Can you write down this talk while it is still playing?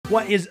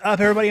What is up,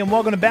 everybody, and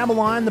welcome to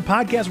BabbleOn, the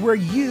podcast where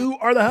you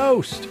are the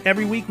host.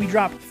 Every week, we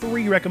drop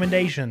 3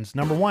 recommendations.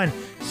 Number 1,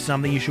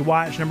 something you should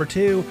watch. Number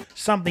 2,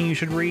 something you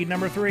should read.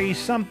 Number 3,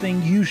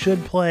 something you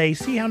should play.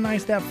 See how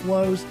nice that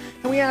flows?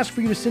 And we ask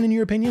for you to send in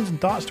your opinions and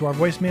thoughts to our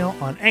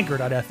voicemail on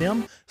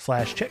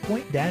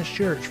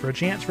anchor.fm/checkpoint-church for a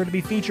chance for it to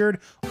be featured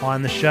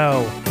on the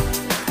show.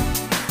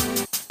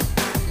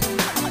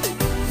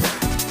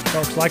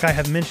 Folks, like I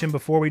have mentioned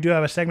before, we do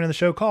have a segment of the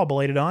show called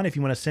BabbleOn. If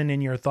you want to send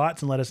in your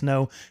thoughts and let us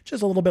know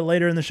just a little bit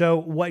later in the show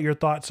what your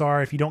thoughts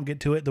are. If you don't get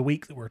to it the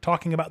week that we're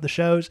talking about the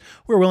shows,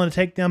 we're willing to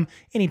take them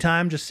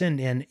anytime. Just send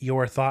in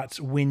your thoughts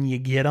when you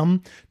get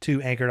them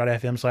to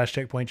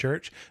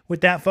anchor.fm/checkpoint-church. With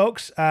that,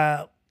 folks,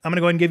 I'm going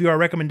to go ahead and give you our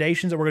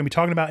recommendations that we're going to be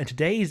talking about in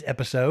today's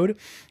episode.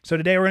 So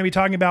today we're going to be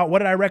talking about what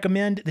did I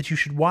recommend that you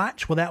should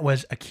watch? Well, that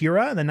was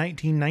Akira, the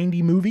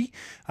 1990 movie,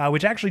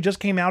 which actually just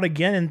came out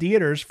again in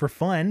theaters for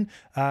fun.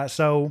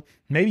 So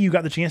maybe you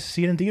got the chance to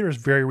see it in theaters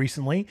very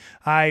recently.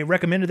 I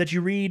recommended that you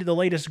read the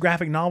latest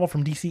graphic novel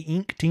from DC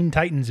Inc., Teen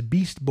Titans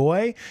Beast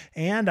Boy,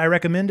 and I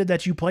recommended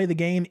that you play the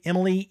game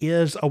Emily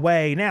is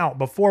Away. Now,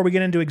 before we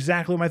get into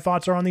exactly what my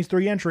thoughts are on these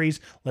 3 entries,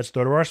 let's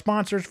throw to our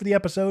sponsors for the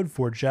episode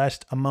for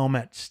just a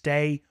moment.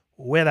 Stay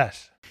with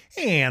us.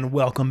 And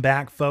welcome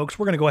back, folks.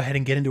 We're going to go ahead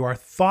and get into our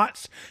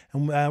thoughts,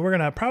 and we're going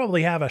to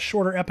probably have a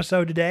shorter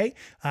episode today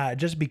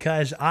just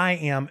because I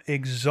am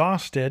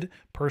exhausted.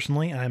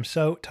 Personally, I'm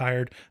so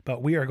tired,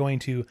 but we are going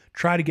to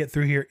try to get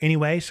through here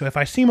anyway. So if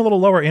I seem a little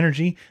lower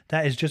energy,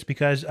 that is just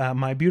because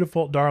my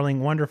beautiful,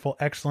 darling, wonderful,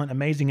 excellent,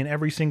 amazing in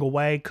every single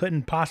way,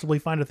 couldn't possibly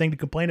find a thing to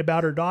complain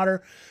about. Her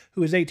daughter,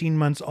 who is 18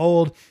 months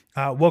old,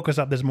 woke us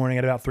up this morning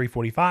at about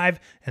 3:45,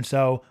 and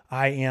so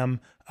I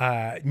am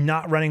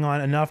not running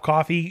on enough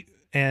coffee,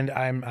 and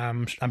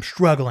I'm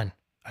struggling,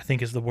 I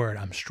think is the word.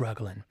 I'm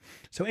struggling.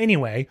 So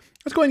anyway,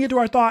 let's go ahead and get to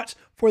our thoughts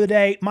for the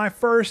day. My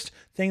first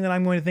thing that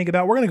I'm going to think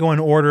about, we're going to go in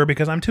order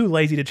because I'm too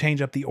lazy to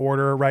change up the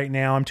order right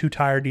now. I'm too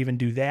tired to even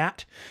do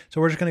that. So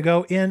we're just going to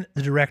go in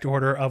the direct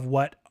order of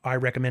what I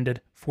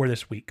recommended for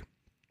this week.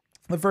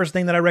 The first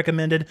thing that I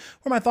recommended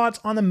were my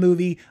thoughts on the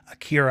movie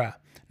Akira.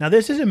 Now,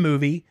 this is a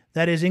movie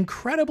that is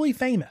incredibly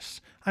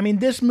famous. I mean,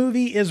 this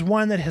movie is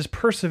one that has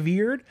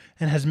persevered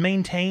and has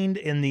maintained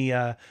in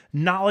the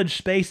knowledge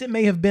space. It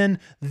may have been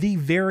the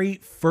very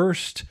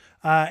first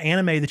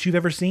anime that you've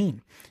ever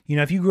seen. You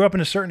know, if you grew up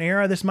in a certain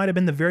era, this might have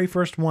been the very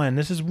first one.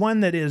 This is one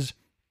that is,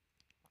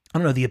 I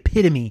don't know, the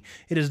epitome.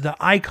 It is the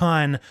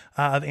icon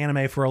of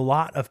anime for a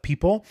lot of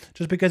people,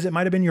 just because it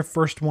might have been your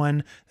first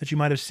one that you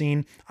might have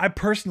seen. I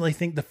personally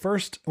think the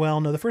first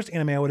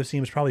anime I would have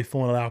seen was probably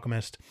Fullmetal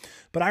Alchemist.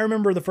 But I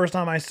remember the first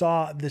time I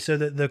saw this, so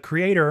the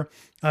creator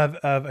of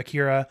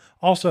Akira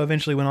also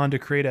eventually went on to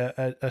create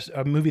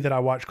a movie that I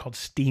watched called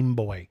Steam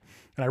Boy.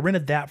 And I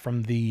rented that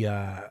from the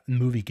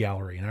movie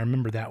gallery. And I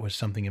remember that was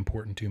something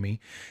important to me.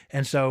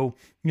 And so,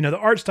 you know, the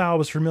art style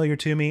was familiar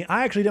to me.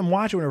 I actually didn't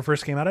watch it when it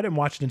first came out. I didn't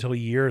watch it until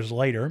years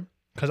later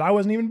because I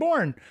wasn't even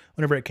born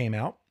whenever it came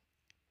out.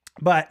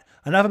 But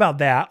enough about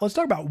that. Let's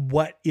talk about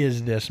what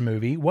is this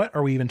movie? What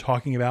are we even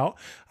talking about?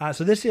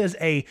 So this is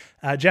a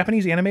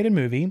Japanese animated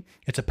movie.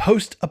 It's a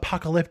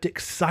post-apocalyptic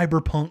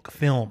cyberpunk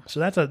film. So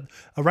that's a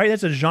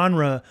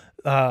genre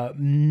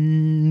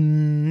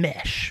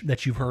mesh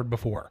that you've heard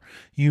before.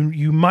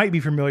 You might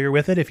be familiar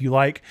with it if you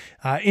like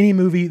any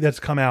movie that's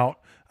come out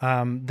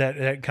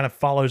that kind of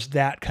follows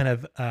that kind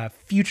of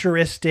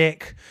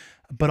futuristic,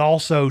 but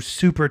also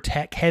super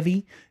tech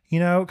heavy,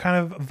 kind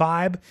of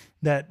vibe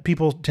that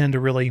people tend to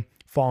really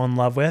fall in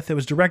love with. It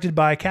was directed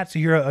by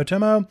Katsuhiro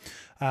Otomo,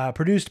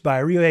 produced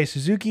by Ryuhei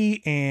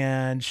Suzuki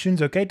and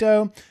Shunzo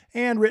Kato,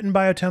 and written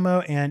by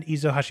Otomo and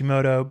Izo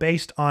Hashimoto,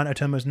 based on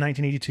Otomo's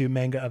 1982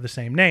 manga of the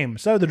same name.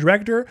 So the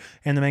director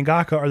and the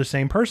mangaka are the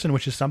same person,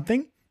 which is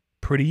something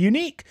pretty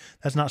unique.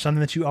 That's not something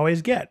that you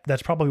always get.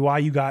 That's probably why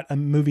you got a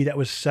movie that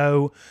was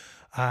so,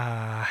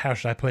 how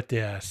should I put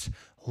this,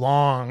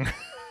 long.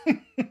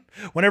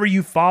 Whenever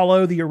you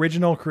follow the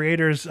original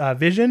creator's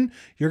vision,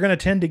 you're going to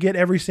tend to get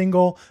every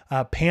single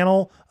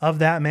panel of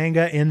that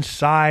manga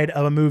inside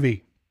of a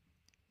movie,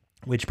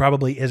 which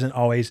probably isn't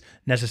always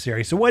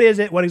necessary. So what is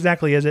it? What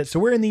exactly is it? So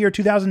we're in the year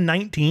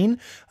 2019,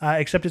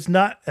 except it's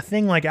not a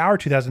thing like our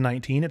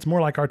 2019. It's more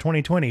like our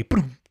 2020,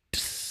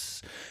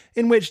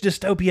 in which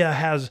dystopia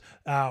has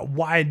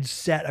wide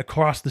set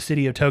across the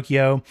city of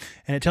Tokyo.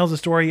 And it tells the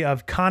story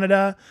of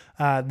Kaneda,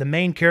 the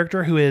main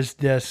character, who is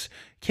this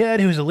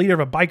kid who's a leader of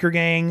a biker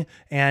gang,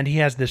 and he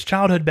has this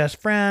childhood best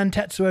friend,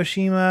 Tetsuo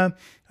Shima,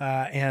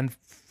 and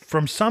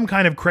from some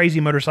kind of crazy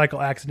motorcycle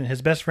accident,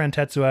 his best friend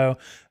Tetsuo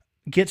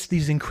gets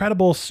these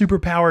incredible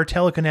superpower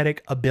telekinetic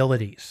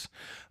abilities.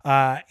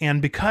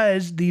 And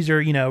because these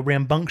are,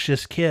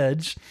 rambunctious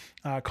kids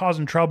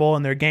causing trouble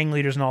and they're gang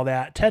leaders and all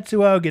that,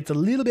 Tetsuo gets a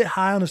little bit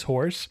high on his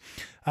horse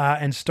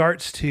and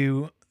starts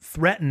to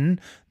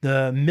threaten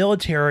the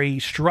military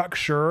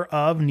structure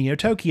of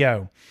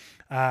Neo-Tokyo.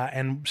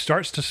 And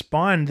starts to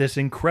spawn this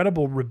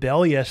incredible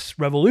rebellious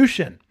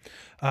revolution,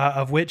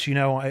 of which,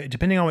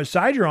 depending on which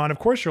side you're on, of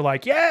course, you're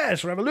like,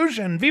 yes,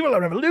 revolution, viva la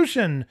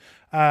revolution.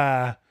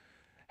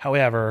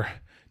 However,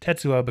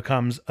 Tetsuo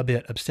becomes a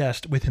bit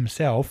obsessed with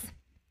himself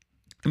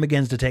and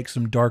begins to take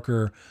some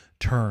darker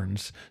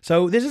turns.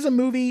 So this is a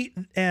movie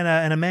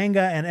and a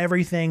manga and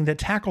everything that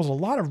tackles a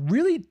lot of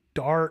really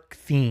dark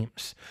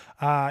themes.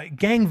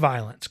 Gang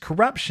violence,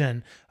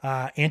 corruption,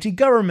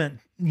 anti-government,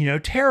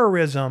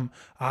 terrorism,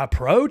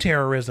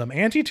 pro-terrorism,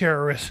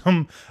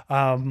 anti-terrorism,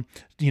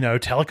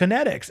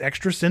 telekinetics,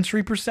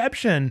 extrasensory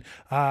perception.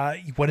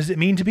 What does it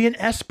mean to be an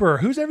esper?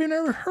 Who's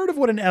ever heard of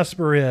what an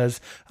esper is?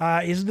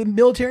 Is the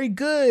military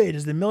good?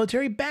 Is the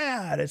military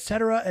bad? Et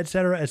cetera, et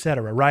cetera, et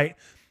cetera, right?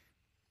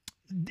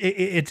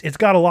 It's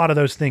got a lot of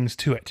those things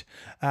to it.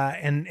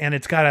 And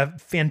it's got a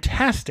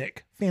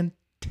fantastic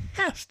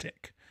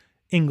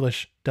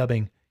English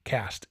dubbing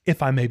cast,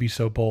 if I may be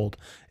so bold,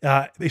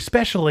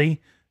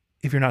 especially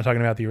if you're not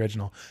talking about the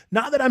original.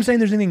 Not that I'm saying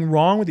there's anything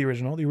wrong with the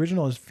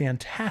original is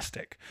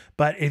fantastic,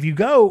 but if you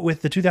go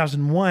with the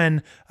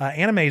 2001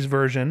 anime's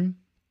version,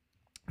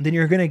 then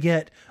you're going to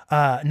get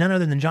none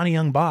other than Johnny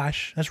Young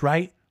Bosch. That's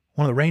right.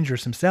 One of the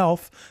Rangers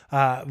himself,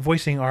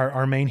 voicing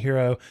our main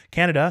hero,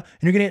 Canada.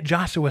 And you're going to get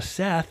Joshua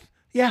Seth.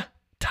 Yeah,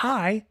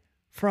 Tai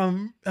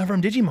from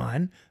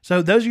Digimon.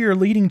 So those are your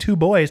leading two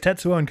boys,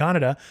 Tetsuo and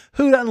Kaneda.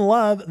 Who doesn't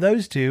love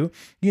those two?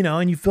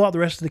 And you fill out the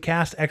rest of the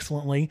cast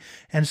excellently.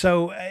 And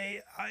so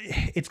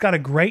it's got a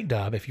great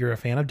dub if you're a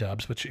fan of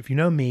dubs, which if you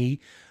know me,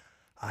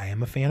 I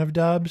am a fan of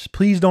dubs.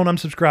 Please don't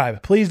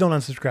unsubscribe. Please don't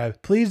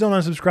unsubscribe. Please don't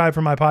unsubscribe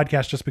from my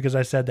podcast just because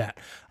I said that.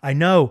 I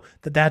know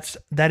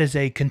that is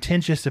a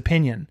contentious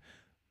opinion,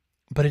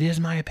 but it is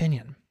my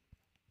opinion.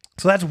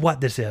 So that's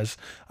what this is.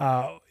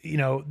 That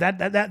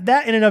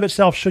in and of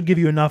itself should give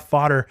you enough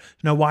fodder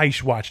to know why you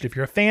should watch it. If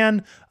you're a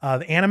fan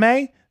of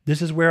anime,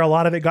 this is where a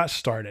lot of it got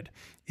started.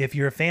 If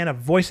you're a fan of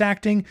voice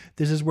acting,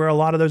 this is where a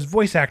lot of those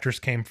voice actors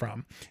came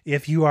from.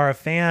 If you are a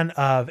fan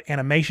of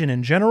animation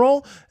in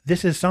general,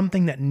 this is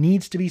something that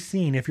needs to be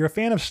seen. If you're a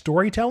fan of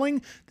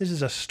storytelling, this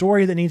is a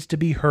story that needs to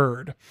be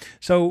heard.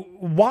 So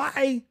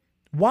why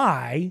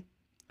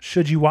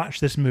should you watch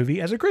this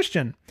movie as a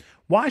Christian?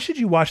 Why should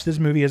you watch this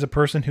movie as a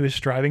person who is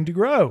striving to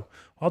grow?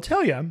 I'll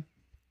tell you.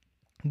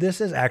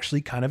 This is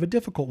actually kind of a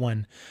difficult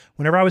one.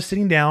 Whenever I was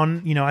sitting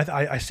down,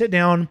 I sit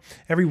down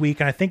every week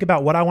and I think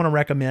about what I want to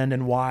recommend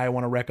and why I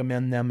want to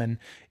recommend them and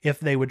if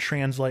they would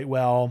translate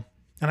well.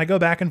 And I go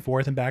back and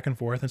forth.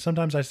 And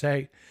sometimes I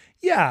say,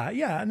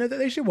 yeah, no,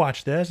 they should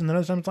watch this. And then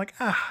other times it's like,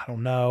 I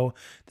don't know.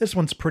 This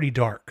one's pretty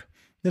dark.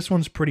 This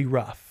one's pretty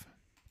rough.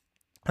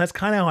 That's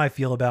kind of how I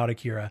feel about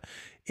Akira.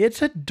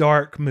 It's a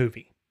dark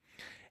movie.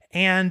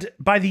 And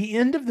by the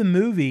end of the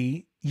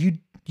movie, you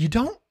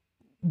don't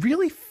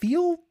really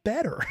feel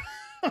better.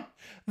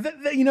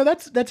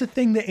 That's a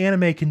thing that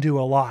anime can do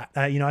a lot.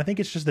 I think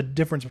it's just the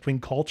difference between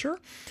culture.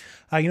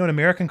 In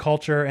American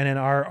culture and in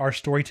our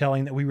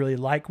storytelling that we really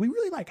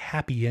like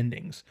happy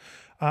endings.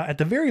 At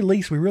the very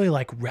least, we really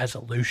like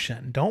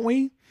resolution, don't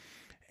we?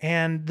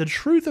 And the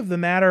truth of the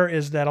matter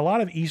is that a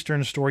lot of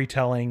Eastern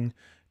storytelling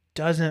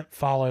doesn't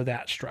follow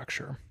that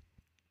structure.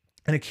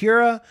 And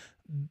Akira,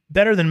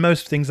 better than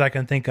most things I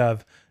can think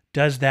of,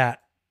 does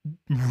that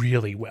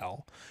really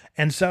well.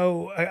 And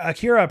so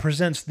Akira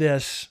presents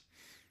this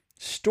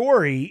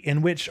story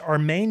in which our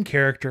main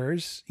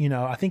characters,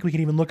 I think we can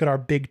even look at our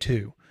big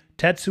two,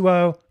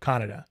 Tetsuo,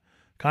 Kaneda.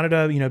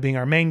 Kaneda, being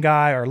our main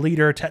guy, our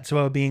leader,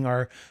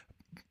 Tetsuo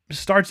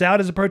starts out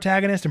as a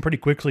protagonist and pretty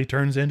quickly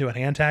turns into an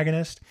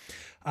antagonist.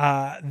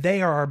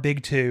 They are our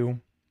big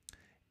two.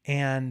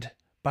 And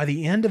by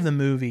the end of the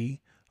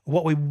movie,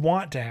 what we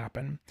want to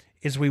happen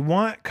is we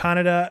want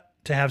Kaneda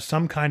to have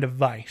some kind of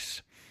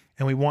vice.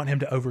 And we want him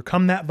to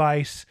overcome that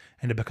vice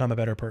and to become a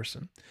better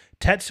person.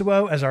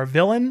 Tetsuo, as our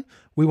villain,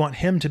 we want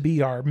him to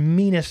be our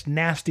meanest,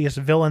 nastiest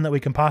villain that we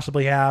can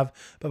possibly have.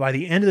 But by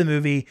the end of the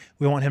movie,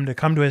 we want him to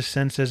come to his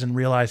senses and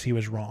realize he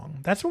was wrong.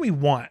 That's what we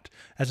want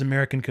as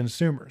American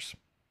consumers.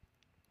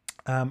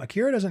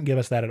 Akira doesn't give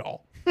us that at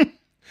all.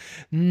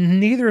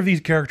 Neither of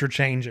these character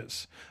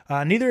changes.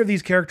 Neither of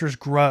these characters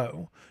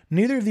grow.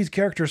 Neither of these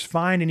characters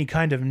find any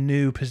kind of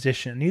new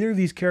position. Neither of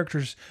these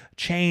characters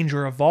change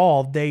or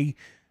evolve. They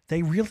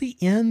really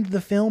end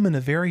the film in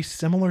a very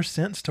similar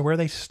sense to where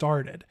they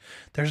started.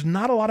 There's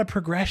not a lot of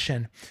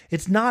progression.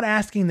 It's not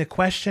asking the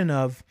question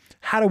of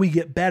how do we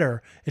get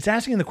better? It's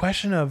asking the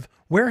question of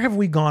where have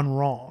we gone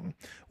wrong?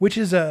 Which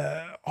is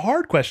a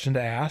hard question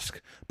to ask,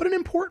 but an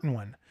important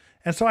one.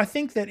 And so I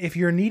think that if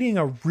you're needing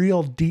a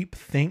real deep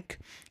think,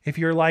 if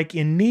you're like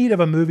in need of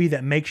a movie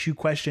that makes you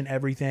question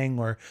everything,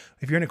 or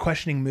if you're in a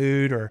questioning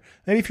mood, or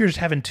maybe if you're just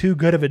having too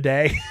good of a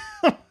day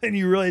and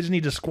you really just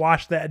need to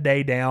squash that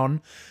day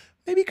down,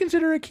 maybe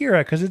consider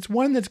Akira, because it's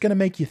one that's going to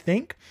make you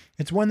think.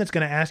 It's one that's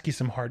going to ask you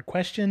some hard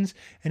questions,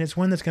 and it's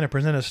one that's going to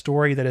present a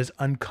story that is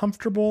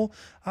uncomfortable,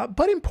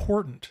 but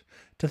important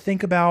to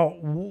think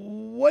about.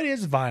 What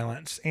is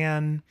violence,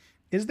 and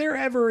is there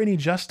ever any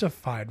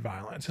justified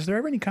violence? Is there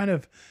ever any kind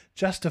of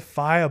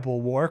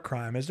justifiable war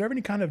crime? Is there ever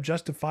any kind of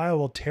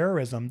justifiable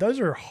terrorism? Those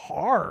are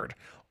hard,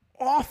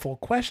 awful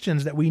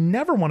questions that we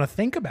never want to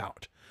think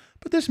about.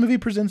 But this movie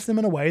presents them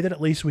in a way that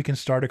at least we can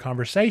start a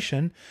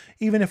conversation,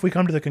 even if we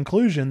come to the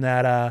conclusion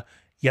that,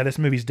 yeah, this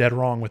movie's dead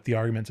wrong with the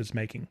arguments it's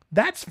making.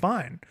 That's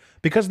fine,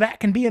 because that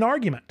can be an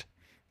argument.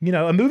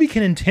 A movie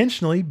can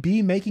intentionally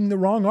be making the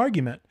wrong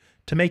argument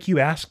to make you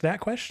ask that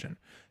question.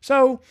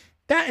 So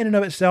that in and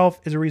of itself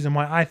is a reason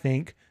why I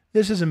think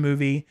this is a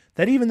movie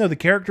that, even though the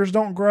characters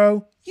don't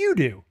grow, you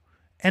do.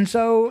 And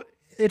so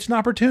it's an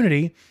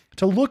opportunity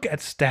to look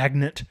at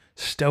stagnant,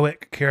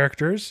 stoic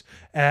characters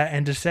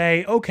and to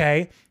say,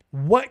 okay,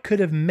 what could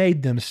have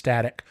made them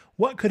static?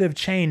 What could have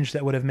changed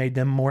that would have made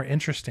them more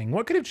interesting?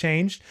 What could have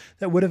changed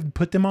that would have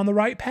put them on the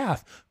right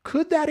path?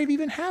 Could that have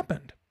even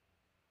happened?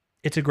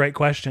 It's a great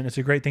question. It's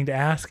a great thing to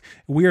ask.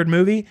 Weird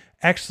movie,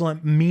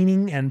 excellent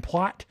meaning and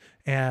plot,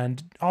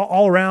 and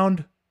all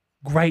around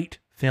great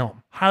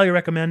film. Highly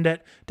recommend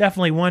it.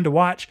 Definitely one to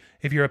watch.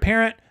 If you're a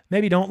parent,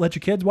 maybe don't let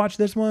your kids watch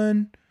this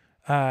one,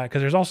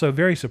 because there's also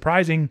very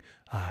surprising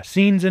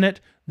scenes in it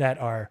that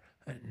are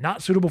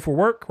not suitable for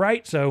work,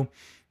 right? So,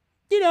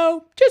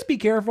 just be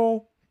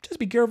careful. Just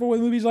be careful with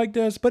movies like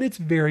this, but it's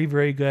very,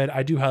 very good.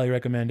 I do highly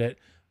recommend it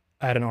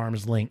at an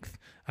arm's length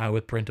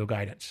with parental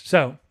guidance.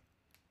 So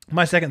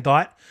my second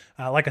thought,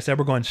 like I said,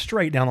 we're going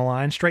straight down the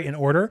line, straight in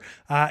order,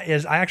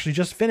 is I actually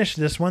just finished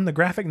this one, the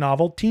graphic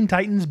novel Teen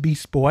Titans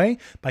Beast Boy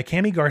by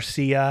Cami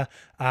Garcia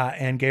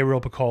and Gabriel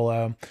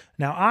Piccolo.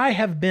 Now, I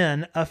have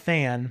been a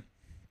fan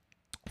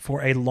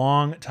for a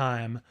long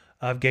time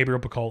of Gabriel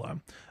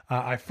Piccolo.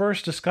 I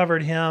first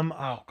discovered him,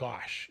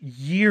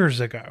 years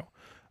ago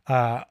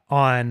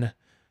on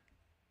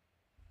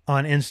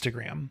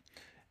Instagram.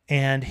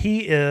 And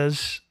he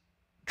is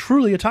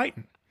truly a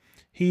Titan.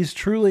 He's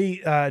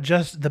truly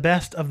just the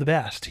best of the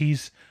best.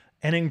 He's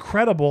an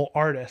incredible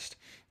artist.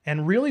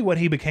 And really what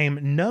he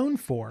became known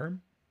for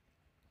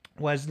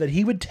was that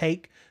he would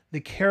take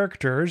the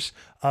characters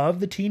of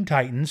the Teen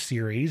Titans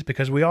series,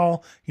 because we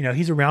all,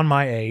 he's around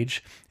my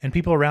age, and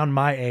people around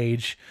my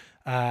age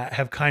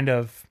have kind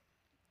of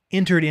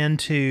entered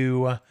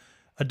into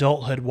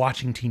adulthood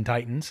watching Teen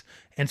Titans.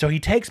 And so he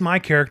takes my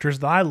characters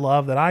that I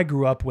love, that I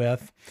grew up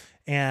with,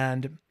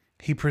 and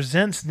he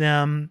presents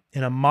them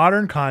in a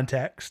modern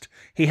context.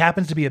 He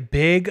happens to be a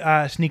big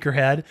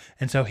sneakerhead,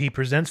 and so he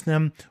presents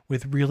them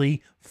with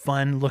really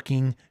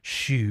fun-looking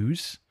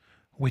shoes,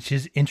 which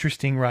is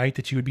interesting, right?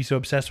 That you would be so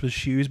obsessed with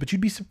shoes, but you'd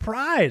be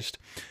surprised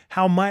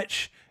how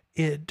much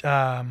it,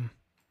 I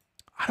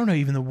don't know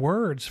even the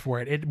words for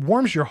it. It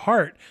warms your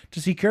heart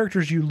to see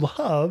characters you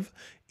love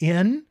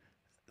in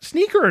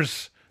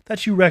sneakers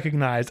that you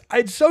recognize.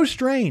 It's so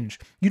strange.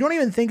 You don't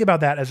even think about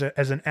that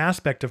as an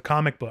aspect of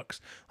comic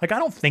books. Like, I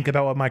don't think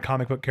about what my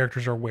comic book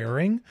characters are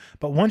wearing,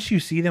 but once you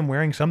see them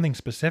wearing something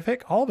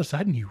specific, all of a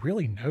sudden you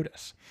really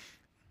notice.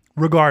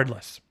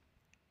 Regardless,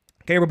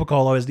 Gabriel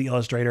Piccolo is the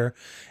illustrator,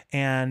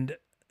 and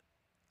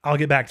I'll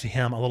get back to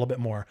him a little bit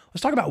more.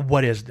 Let's talk about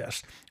what is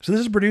this. So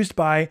this is produced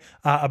by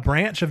a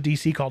branch of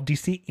DC called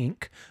DC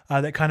Inc.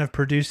 That kind of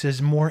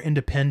produces more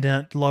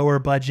independent, lower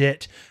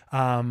budget,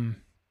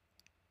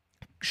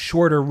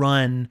 shorter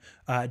run,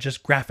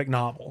 just graphic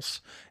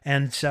novels.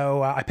 And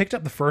so I picked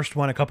up the first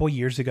one a couple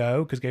years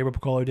ago because Gabriel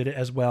Piccolo did it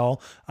as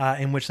well,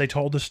 in which they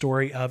told the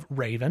story of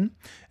Raven.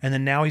 And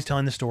then now he's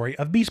telling the story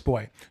of Beast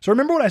Boy. So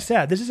remember what I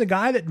said, this is a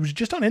guy that was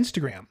just on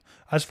Instagram.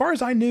 As far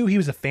as I knew, he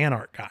was a fan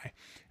art guy.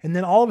 And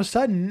then all of a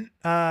sudden,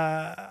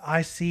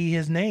 I see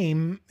his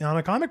name on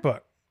a comic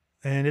book,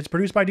 and it's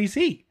produced by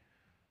DC.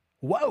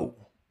 Whoa,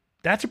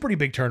 that's a pretty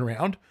big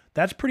turnaround.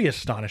 That's pretty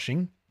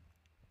astonishing.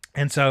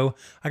 And so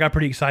I got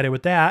pretty excited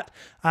with that.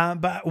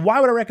 But why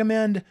would I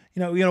recommend,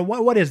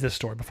 what is this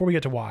story? Before we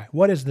get to why,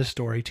 what is this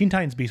story? Teen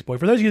Titans Beast Boy.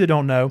 For those of you that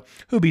don't know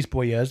who Beast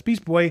Boy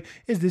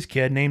is this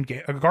kid named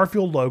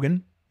Garfield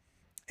Logan.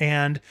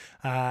 And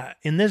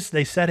in this,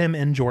 they set him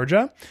in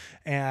Georgia,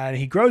 and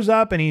he grows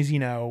up, and he's,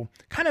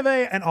 kind of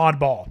an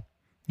oddball.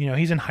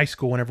 He's in high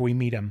school whenever we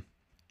meet him.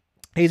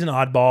 He's an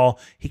oddball.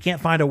 He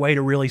can't find a way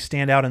to really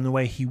stand out in the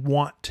way he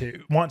wants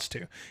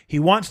to. He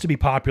wants to be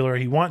popular.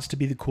 He wants to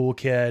be the cool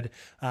kid.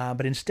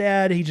 But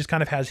instead, he just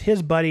kind of has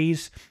his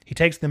buddies. He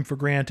takes them for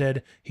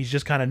granted. He's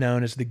just kind of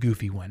known as the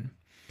goofy one.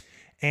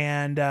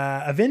 And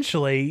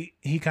eventually,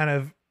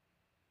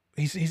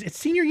 it's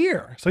senior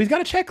year. So he's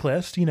got a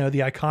checklist, the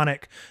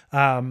iconic,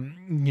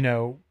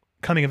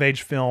 coming of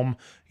age film.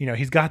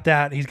 He's got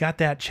that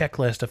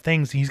checklist of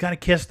things. He's got to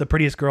kiss the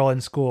prettiest girl in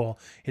school.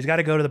 He's got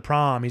to go to the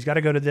prom. He's got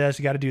to go to this.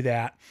 He's got to do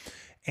that.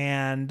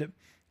 And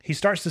he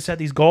starts to set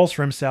these goals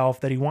for himself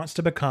that he wants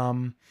to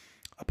become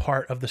a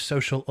part of the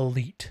social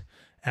elite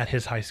at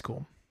his high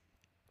school.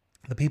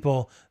 The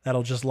people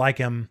that'll just like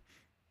him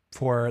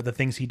for the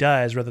things he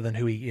does rather than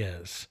who he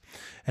is.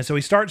 And so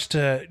he starts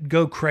to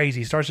go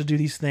crazy. He starts to do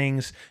these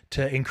things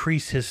to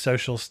increase his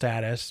social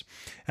status.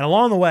 And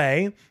along the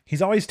way,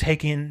 he's always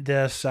taking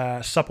this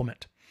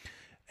supplement.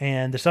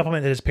 And the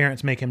supplement that his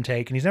parents make him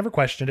take, and he's never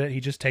questioned it.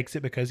 He just takes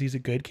it because he's a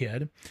good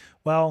kid.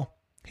 Well,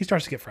 he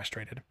starts to get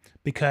frustrated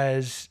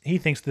because he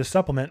thinks this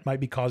supplement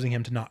might be causing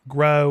him to not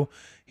grow.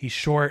 He's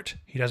short.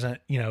 He doesn't,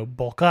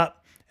 bulk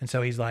up. And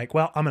so he's like,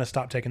 well, I'm going to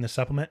stop taking this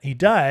supplement. He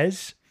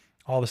does.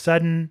 All of a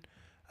sudden,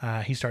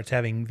 He starts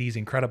having these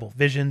incredible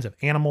visions of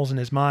animals in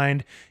his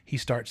mind. He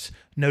starts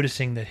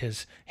noticing that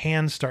his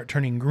hands start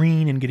turning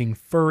green and getting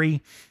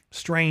furry.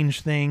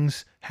 Strange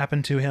things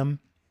happen to him.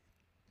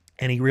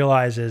 And he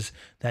realizes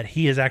that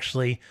he is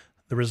actually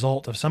the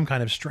result of some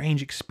kind of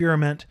strange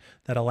experiment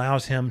that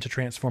allows him to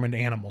transform into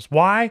animals.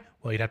 Why?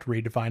 Well, you'd have to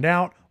read to find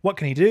out. What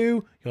can he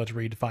do? You'll have to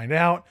read to find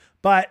out.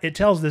 But it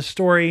tells this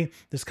story,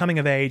 this coming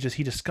of age, as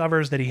he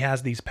discovers that he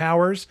has these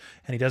powers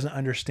and he doesn't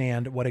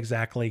understand what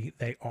exactly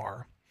they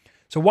are.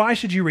 So why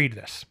should you read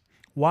this?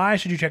 Why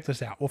should you check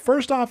this out? Well,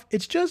 first off,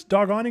 it's just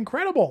doggone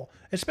incredible,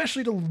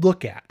 especially to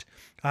look at.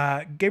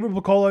 Gabriel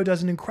Piccolo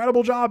does an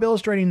incredible job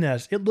illustrating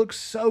this. It looks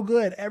so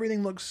good.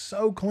 Everything looks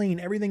so clean.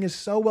 Everything is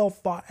so well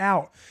thought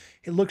out.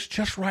 It looks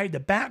just right. The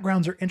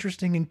backgrounds are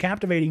interesting and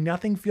captivating.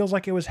 Nothing feels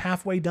like it was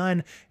halfway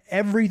done.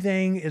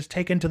 Everything is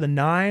taken to the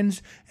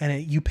nines,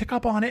 and you pick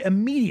up on it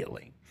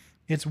immediately.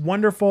 It's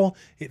wonderful.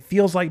 It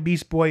feels like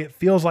Beast Boy. It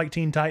feels like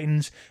Teen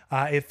Titans.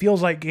 It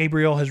feels like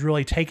Gabriel has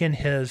really taken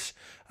his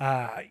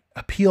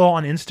appeal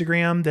on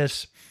Instagram,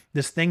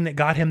 this thing that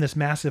got him this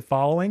massive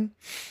following.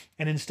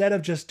 And instead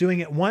of just doing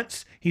it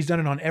once, he's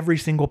done it on every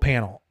single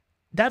panel.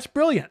 That's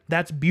brilliant.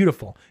 That's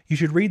beautiful. You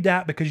should read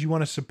that because you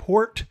want to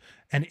support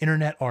an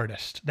internet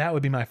artist. That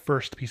would be my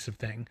first piece of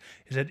thing,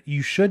 is that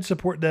you should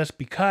support this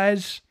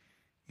because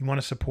you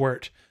want to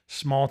support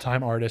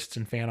small-time artists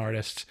and fan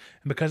artists.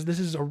 And because this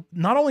is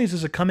not only is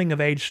this a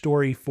coming-of-age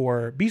story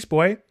for Beast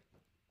Boy,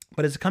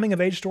 but it's a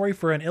coming-of-age story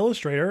for an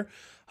illustrator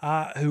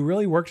who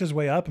really worked his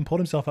way up and pulled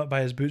himself up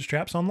by his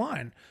bootstraps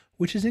online,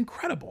 which is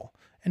incredible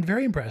and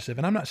very impressive.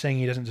 And I'm not saying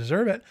he doesn't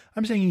deserve it.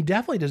 I'm saying he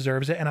definitely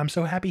deserves it, and I'm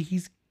so happy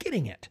he's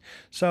getting it.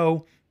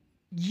 So,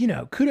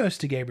 kudos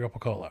to Gabriel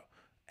Piccolo.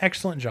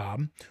 Excellent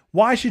job.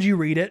 Why should you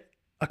read it?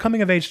 A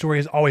coming-of-age story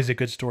is always a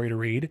good story to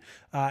read.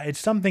 It's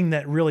something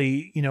that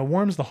really,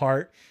 warms the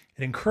heart.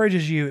 It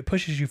encourages you. It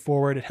pushes you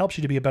forward. It helps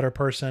you to be a better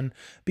person.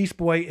 Beast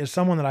Boy is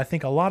someone that I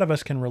think a lot of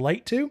us can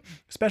relate to,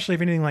 especially if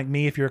you're anything like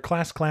me, if you're a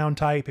class clown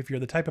type, if you're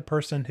the type of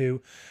person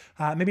who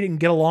maybe didn't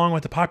get along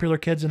with the popular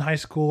kids in high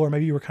school, or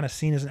maybe you were kind of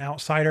seen as an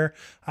outsider.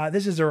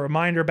 This is a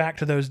reminder back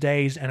to those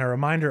days and a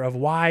reminder of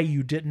why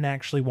you didn't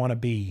actually want to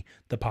be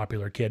the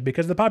popular kid,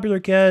 because the popular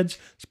kids,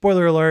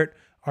 spoiler alert,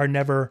 are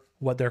never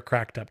what they're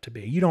cracked up to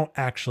be. You don't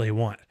actually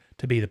want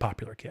to be the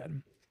popular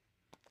kid.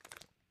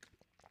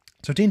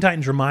 So Teen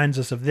Titans reminds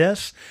us of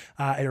this.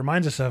 It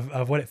reminds us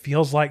of what it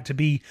feels like to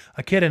be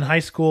a kid in high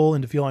school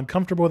and to feel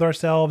uncomfortable with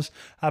ourselves,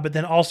 but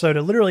then also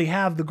to literally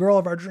have the girl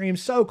of our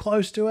dreams so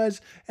close to us,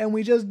 and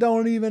we just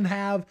don't even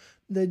have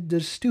the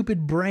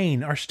stupid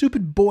brain. Our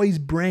stupid boy's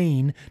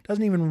brain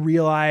doesn't even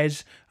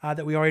realize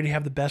that we already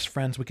have the best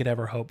friends we could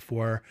ever hope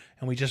for,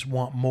 and we just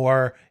want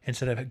more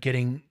instead of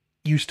getting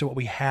used to what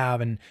we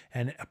have and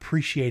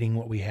appreciating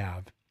what we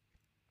have.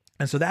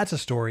 And so that's a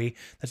story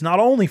that's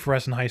not only for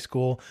us in high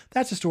school,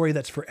 that's a story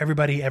that's for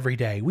everybody every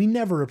day. We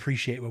never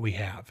appreciate what we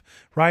have,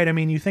 right? I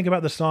mean, you think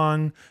about the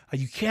song,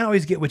 you can't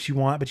always get what you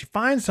want, but you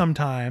find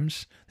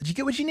sometimes that you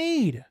get what you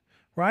need,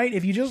 right?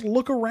 If you just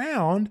look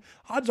around,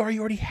 odds are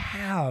you already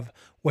have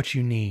what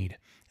you need.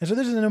 And so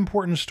this is an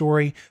important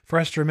story for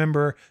us to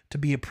remember, to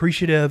be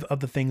appreciative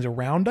of the things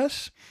around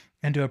us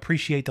and to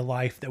appreciate the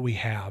life that we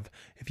have.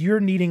 If you're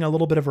needing a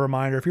little bit of a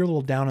reminder, if you're a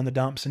little down in the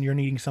dumps and you're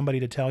needing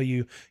somebody to tell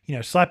you,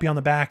 slap you on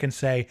the back and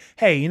say,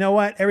 hey, you know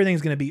what?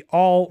 Everything's going to be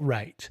all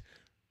right.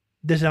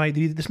 This might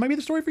be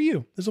the story for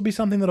you. This will be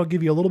something that'll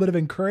give you a little bit of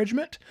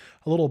encouragement,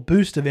 a little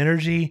boost of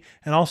energy,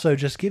 and also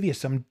just give you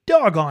some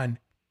doggone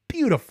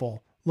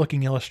beautiful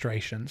looking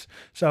illustrations.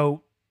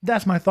 So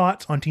that's my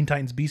thoughts on Teen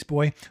Titans Beast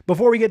Boy.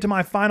 Before we get to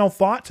my final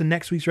thoughts and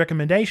next week's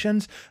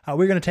recommendations,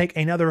 we're going to take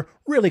another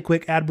really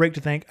quick ad break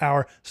to thank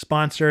our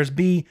sponsors.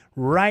 Be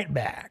right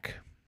back.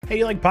 Hey,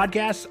 you like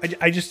podcasts?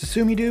 I just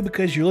assume you do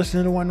because you're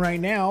listening to one right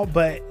now,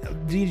 but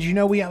did you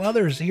know we have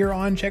others here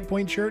on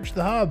Checkpoint Church,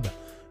 the hub?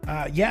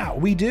 Yeah,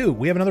 we do.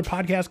 We have another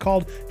podcast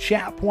called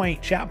Chat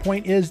Point. Chat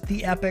Point is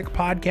the epic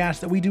podcast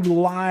that we do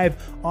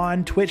live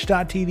on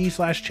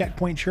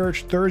twitch.tv/Checkpoint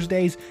Church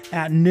Thursdays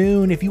at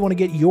noon. If you want to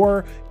get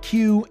your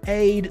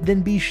QA'd,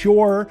 then be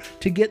sure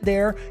to get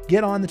there,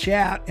 get on the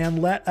chat,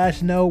 and let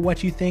us know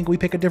what you think. We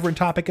pick a different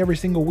topic every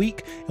single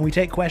week, and we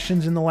take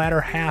questions in the latter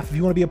half. If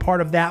you want to be a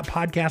part of that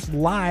podcast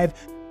live,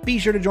 be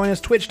sure to join us,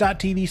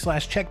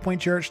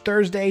 twitch.tv/Checkpoint Church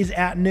Thursdays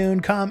at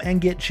noon. Come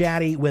and get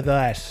chatty with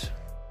us.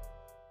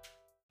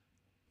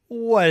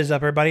 What is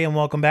up, everybody, and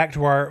welcome back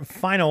to our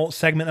final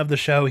segment of the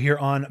show here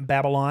on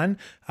BabbleOn.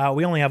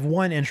 We only have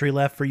one entry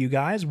left for you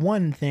guys,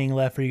 one thing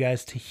left for you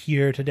guys to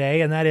hear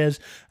today, and that is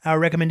our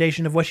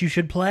recommendation of what you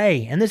should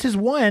play. And this is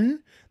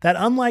one that,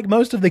 unlike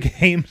most of the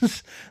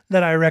games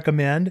that I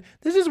recommend,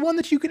 this is one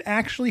that you could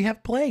actually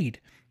have played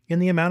in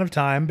the amount of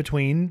time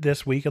between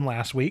this week and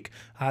last week.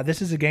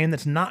 This is a game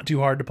that's not too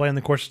hard to play in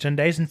the course of 10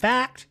 days. In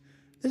fact,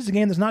 this is a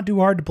game that's not too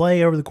hard to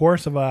play over the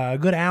course of a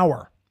good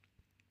hour.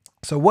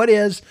 So what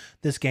is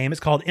this game?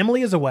 It's called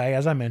Emily is Away,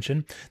 as I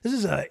mentioned. This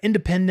is an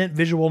independent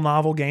visual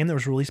novel game that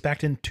was released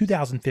back in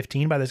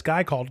 2015 by this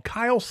guy called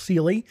Kyle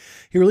Seeley.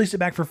 He released it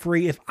back for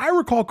free. If I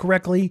recall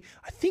correctly,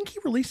 I think he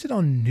released it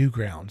on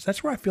Newgrounds.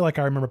 That's where I feel like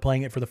I remember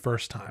playing it for the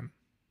first time.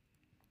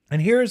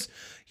 And here's,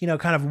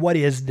 kind of what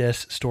is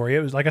this story.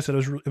 It was, like I said,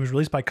 it was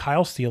released by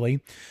Kyle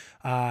Seeley.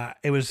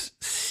 It was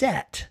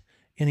set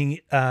in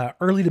the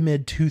early to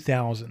mid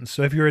 2000s.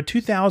 So if you're a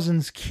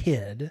 2000s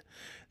kid,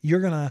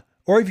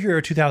 or if you're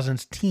a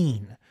 2000s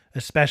teen,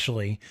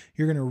 especially,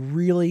 you're going to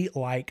really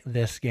like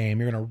this game.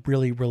 You're going to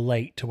really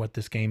relate to what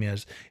this game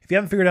is. If you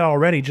haven't figured it out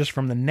already, just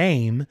from the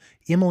name,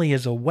 Emily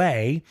is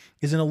Away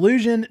is an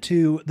allusion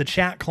to the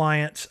chat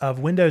clients of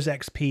Windows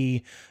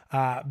XP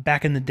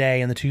back in the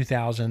day in the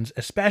 2000s,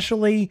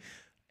 especially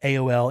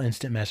AOL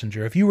Instant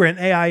Messenger. If you were an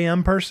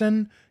AIM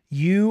person,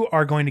 you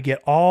are going to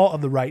get all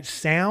of the right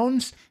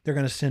sounds. They're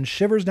going to send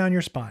shivers down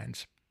your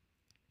spines.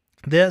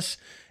 This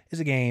is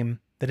a game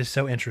that is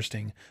so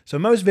interesting. So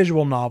most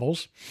visual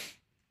novels,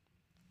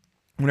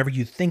 whenever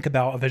you think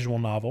about a visual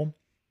novel,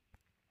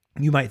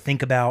 you might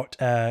think about,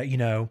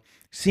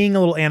 seeing a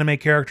little anime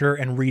character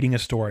and reading a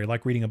story,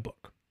 like reading a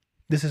book.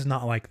 This is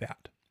not like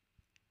that.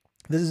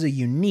 This is a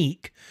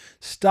unique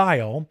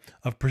style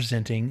of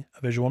presenting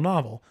a visual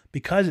novel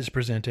because it's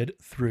presented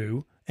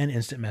through an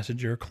instant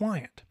messenger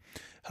client.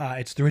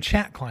 It's through a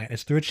chat client.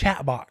 It's through a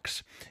chat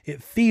box.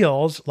 It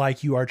feels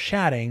like you are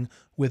chatting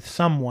with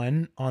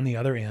someone on the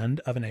other end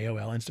of an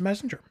AOL Instant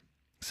Messenger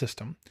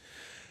system.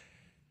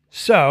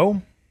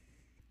 So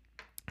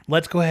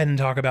let's go ahead and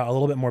talk about a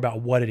little bit more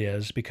about what it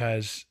is,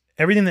 because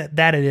everything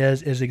that it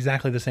is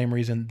exactly the same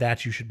reason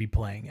that you should be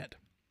playing it.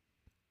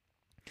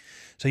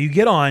 So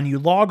you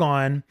log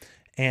on,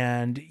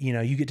 and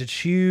you get to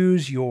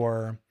choose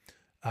your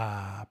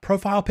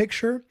profile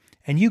picture.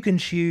 And you can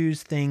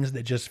choose things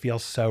that just feel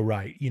so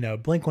right.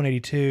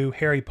 Blink-182,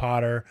 Harry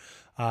Potter,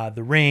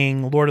 The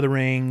Ring, Lord of the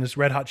Rings,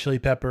 Red Hot Chili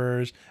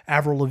Peppers,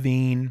 Avril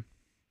Lavigne.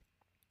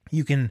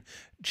 You can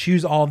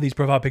choose all of these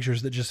profile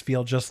pictures that just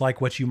feel just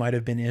like what you might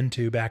have been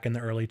into back in the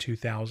early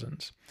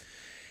 2000s.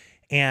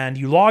 And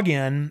you log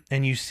in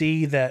and you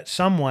see that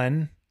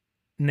someone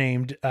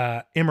named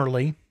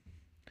Emily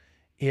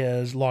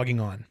is logging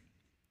on.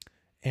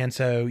 And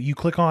so you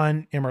click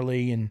on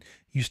Emily and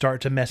you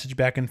start to message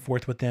back and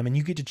forth with them, and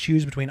you get to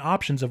choose between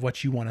options of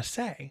what you want to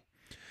say.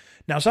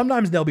 Now,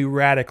 sometimes they'll be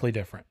radically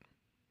different,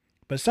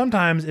 but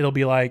sometimes it'll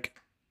be like,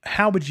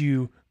 how would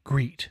you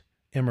greet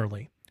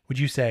Emily? Would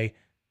you say,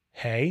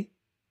 hey,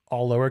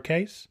 all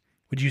lowercase?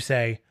 Would you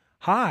say,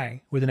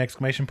 hi, with an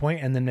exclamation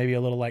point and then maybe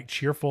a little like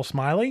cheerful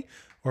smiley?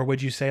 Or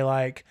would you say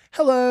like,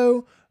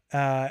 hello?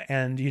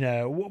 And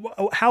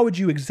how would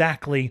you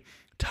exactly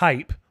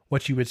type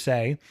what you would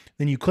say?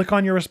 Then you click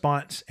on your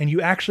response and you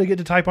actually get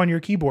to type on your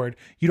keyboard.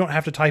 You don't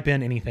have to type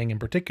in anything in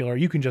particular.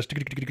 You can just,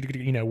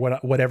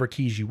 whatever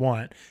keys you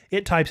want.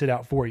 It types it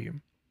out for you.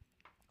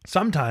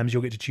 Sometimes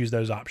you'll get to choose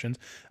those options.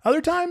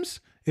 Other times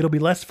it'll be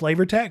less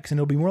flavor text and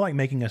it'll be more like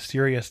making a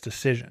serious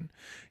decision.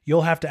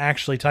 You'll have to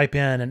actually type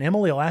in, and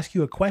Emily will ask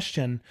you a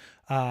question.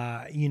 Should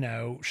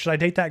I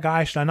date that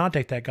guy? Should I not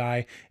date that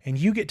guy? And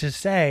you get to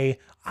say,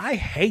 I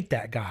hate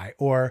that guy,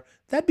 or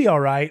that'd be all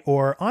right,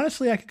 or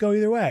honestly, I could go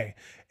either way.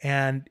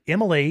 And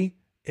Emily,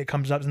 it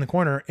comes up in the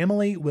corner,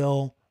 Emily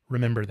will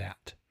remember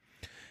that.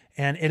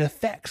 And it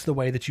affects the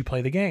way that you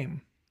play the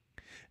game.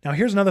 Now,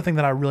 here's another thing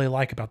that I really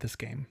like about this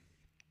game.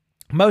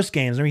 Most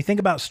games, when you think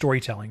about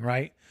storytelling,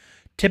 right?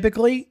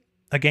 Typically,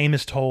 a game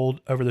is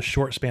told over the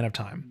short span of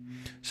time.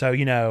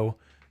 So,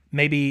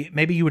 maybe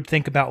you would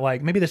think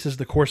about maybe this is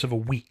the course of a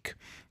week.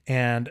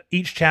 And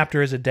each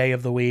chapter is a day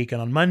of the week.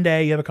 And on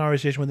Monday, you have a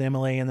conversation with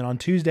Emily. And then on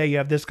Tuesday, you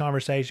have this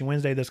conversation.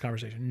 Wednesday, this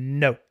conversation.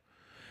 No.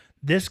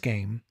 This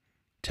game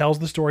tells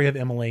the story of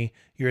Emily.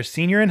 You're a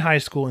senior in high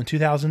school in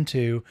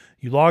 2002.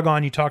 You log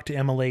on, you talk to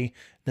Emily.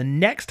 The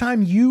next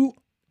time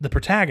the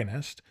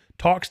protagonist,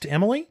 talks to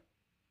Emily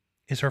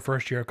is her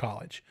first year of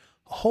college.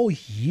 A whole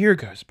year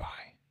goes by.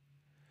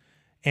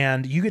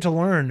 And you get to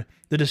learn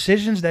the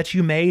decisions that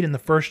you made in the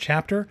first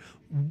chapter.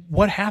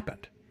 What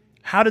happened?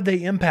 How did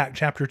they impact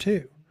chapter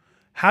 2?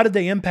 How did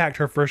they impact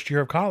her first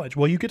year of college?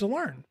 Well, you get to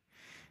learn.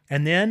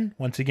 And then,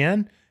 once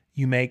again,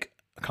 you make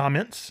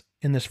comments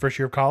in this first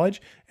year of college.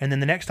 And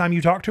then the next time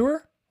you talk to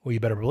her, well, you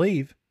better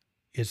believe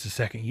it's the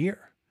second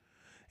year.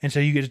 And so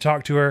you get to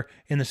talk to her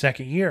in the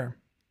second year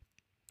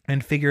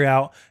and figure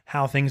out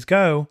how things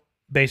go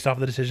based off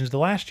of the decisions of the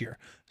last year,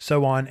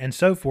 so on and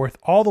so forth,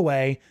 all the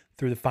way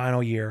through the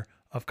final year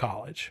of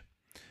college.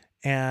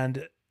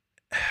 And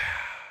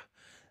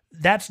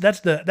that's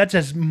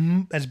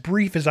as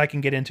brief as I can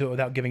get into it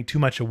without giving too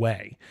much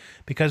away,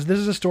 because this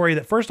is a story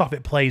that, first off,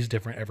 it plays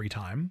different every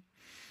time.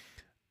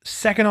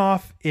 Second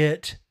off,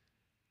 it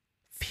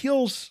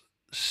feels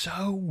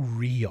so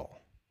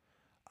real.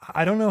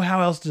 I don't know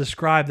how else to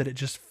describe that. It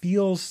just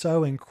feels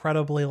so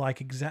incredibly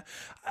like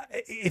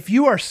if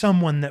you are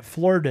someone that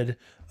flirted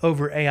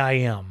over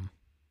AIM,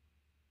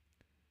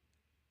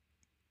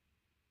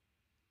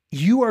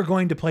 you are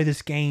going to play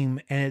this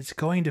game and it's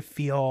going to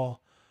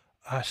feel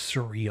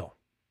surreal.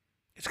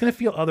 It's going to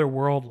feel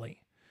otherworldly.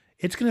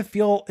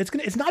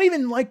 It's not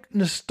even like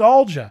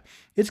nostalgia.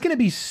 It's going to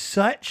be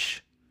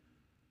such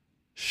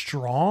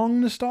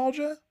strong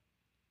nostalgia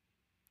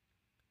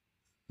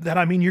that,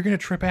 I mean, you're going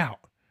to trip out.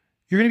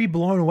 You're going to be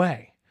blown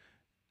away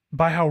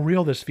by how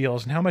real this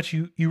feels and how much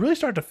you really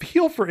start to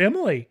feel for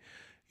Emily.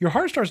 Your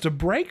heart starts to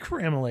break for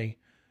Emily.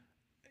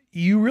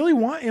 You really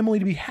want Emily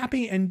to be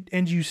happy, and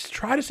you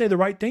try to say the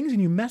right things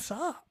and you mess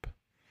up.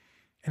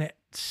 And it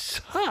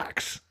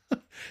sucks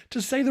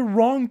to say the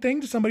wrong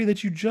thing to somebody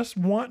that you just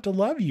want to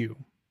love you.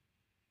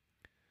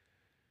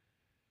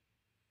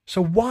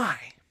 So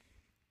why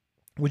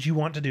would you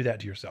want to do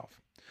that to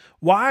yourself?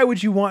 Why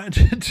would you want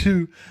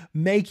to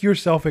make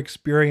yourself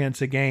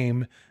experience a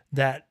game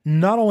that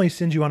not only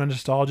sends you on a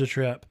nostalgia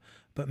trip,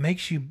 but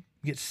makes you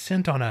get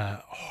sent on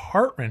a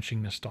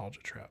heart-wrenching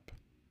nostalgia trip?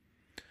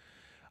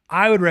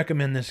 I would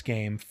recommend this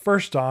game,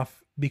 first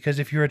off, because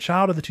if you're a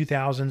child of the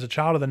 2000s, a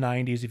child of the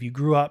 90s, if you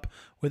grew up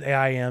with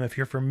AIM, if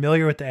you're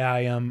familiar with the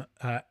AIM,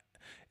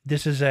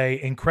 this is an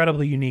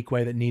incredibly unique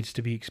way that needs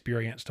to be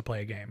experienced to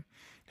play a game.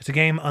 It's a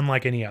game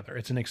unlike any other.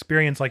 It's an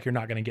experience like you're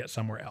not going to get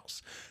somewhere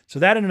else. So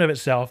that in and of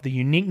itself, the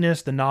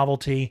uniqueness, the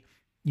novelty,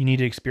 you need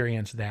to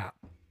experience that.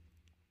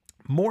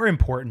 More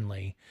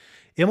importantly,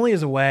 Emily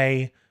is a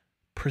way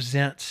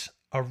presents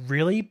a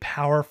really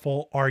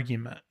powerful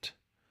argument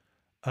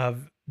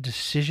of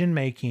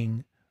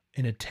decision-making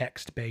in a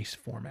text-based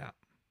format.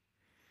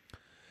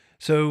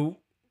 So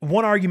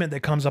one argument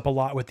that comes up a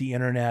lot with the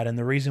internet, and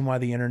the reason why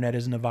the internet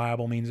isn't a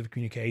viable means of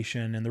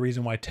communication, and the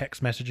reason why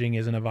text messaging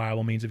isn't a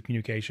viable means of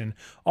communication,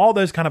 all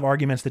those kind of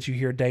arguments that you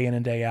hear day in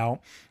and day out,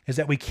 is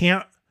that we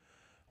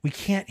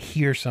can't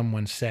hear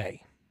someone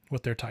say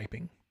what they're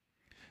typing.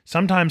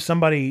 Sometimes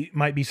somebody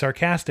might be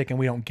sarcastic and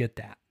we don't get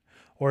that.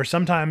 Or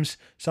sometimes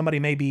somebody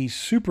may be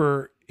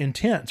super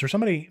intense, or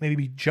somebody may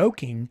be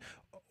joking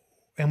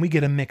and we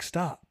get them mixed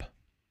up.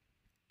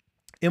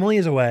 Emily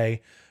is a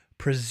way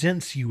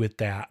presents you with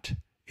that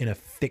in a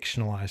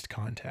fictionalized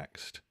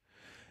context.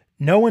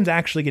 No one's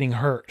actually getting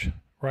hurt,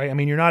 right? I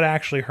mean, you're not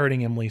actually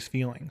hurting Emily's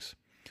feelings,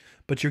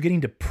 but you're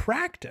getting to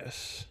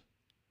practice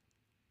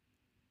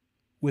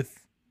with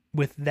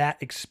that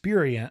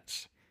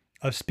experience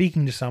of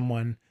speaking to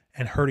someone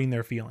and hurting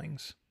their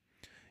feelings.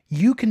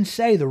 You can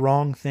say the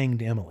wrong thing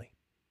to Emily.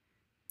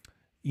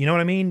 You know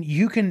what I mean?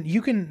 You can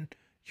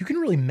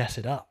really mess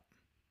it up,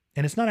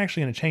 and it's not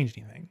actually going to change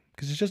anything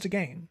because it's just a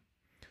game.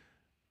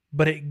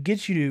 But it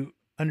gets you to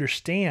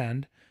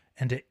understand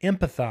and to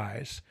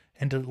empathize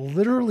and to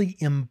literally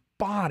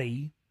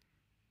embody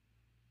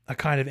a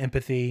kind of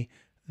empathy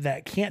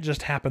that can't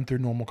just happen through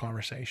normal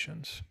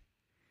conversations.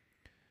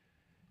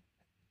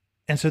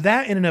 And so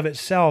that in and of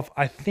itself,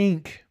 I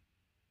think,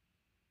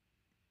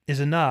 is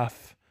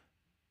enough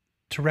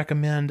to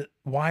recommend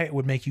why it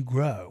would make you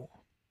grow.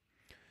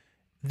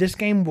 This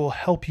game will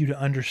help you to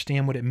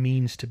understand what it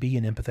means to be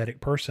an empathetic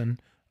person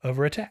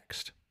over a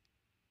text.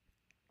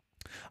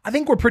 I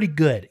think we're pretty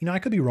good. I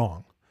could be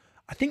wrong.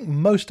 I think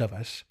most of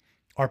us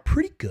are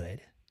pretty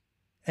good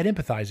at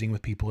empathizing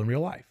with people in real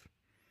life.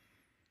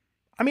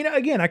 I mean,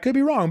 again, I could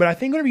be wrong, but I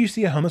think whenever you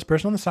see a homeless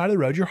person on the side of the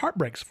road, your heart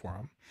breaks for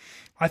them.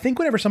 I think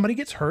whenever somebody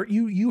gets hurt,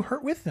 you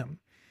hurt with them.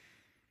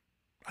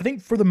 I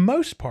think for the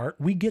most part,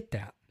 we get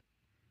that.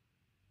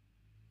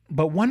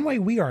 But one way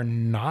we are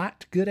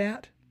not good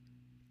at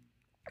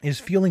is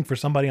feeling for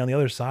somebody on the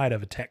other side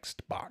of a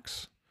text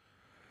box.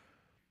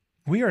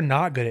 We are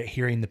not good at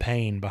hearing the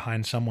pain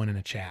behind someone in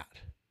a chat.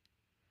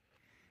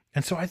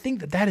 And so I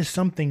think that is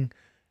something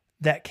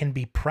that can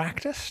be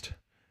practiced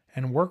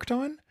and worked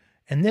on.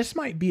 And this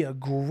might be a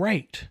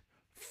great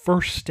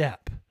first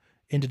step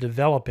into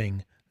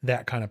developing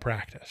that kind of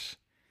practice.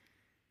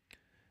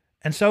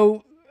 And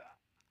so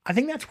I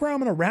think that's where I'm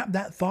going to wrap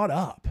that thought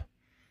up.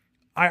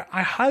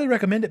 I highly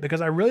recommend it because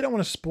I really don't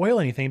want to spoil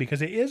anything,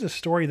 because it is a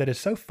story that is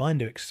so fun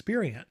to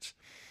experience.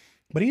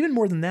 But even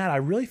more than that, I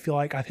really feel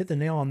like I've hit the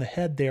nail on the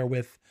head there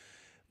with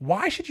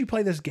why should you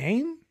play this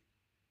game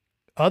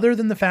other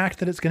than the fact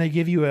that it's going to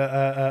give you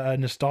a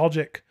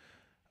nostalgic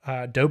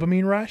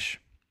dopamine rush?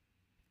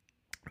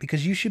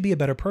 Because you should be a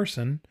better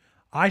person.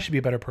 I should be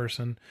a better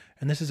person.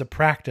 And this is a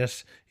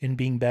practice in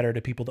being better to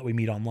people that we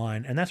meet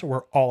online. And that's what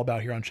we're all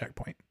about here on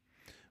Checkpoint.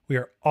 We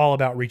are all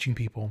about reaching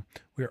people.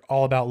 We are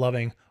all about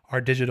loving our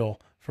digital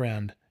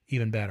friend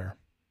even better.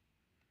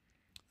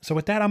 So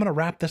with that, I'm going to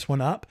wrap this one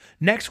up.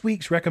 Next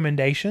week's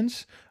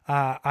recommendations,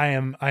 I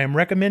am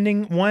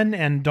recommending one,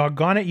 and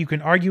doggone it, you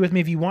can argue with me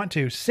if you want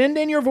to. Send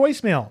in your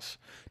voicemails.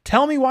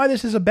 Tell me why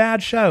this is a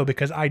bad show,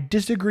 because I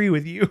disagree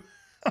with you.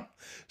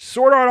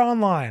 Sword Art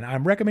Online.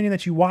 I'm recommending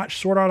that you watch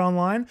Sword Art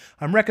Online.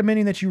 I'm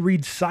recommending that you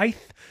read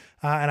Scythe.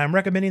 And I'm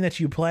recommending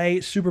that you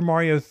play Super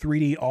Mario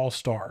 3D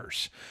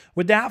All-Stars.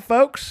 With that,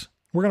 folks,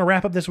 we're going to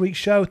wrap up this week's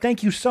show.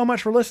 Thank you so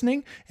much for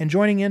listening and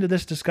joining into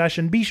this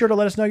discussion. Be sure to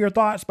let us know your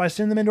thoughts by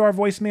sending them into our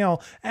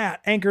voicemail at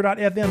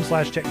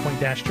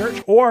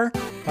anchor.fm/checkpoint-church, or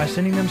by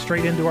sending them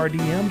straight into our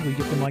DMs. We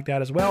get them like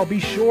that as well. Be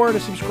sure to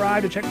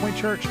subscribe to Checkpoint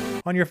Church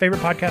on your favorite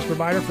podcast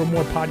provider for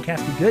more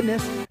podcasty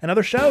goodness and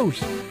other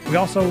shows. We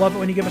also love it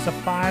when you give us a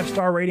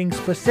 5-star rating,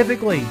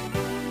 specifically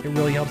It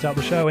really helps out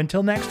the show.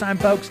 Until next time,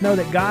 folks, know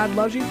that God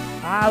loves you,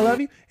 I love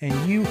you, and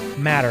you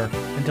matter.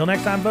 Until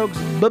next time, folks,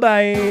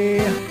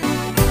 bye-bye.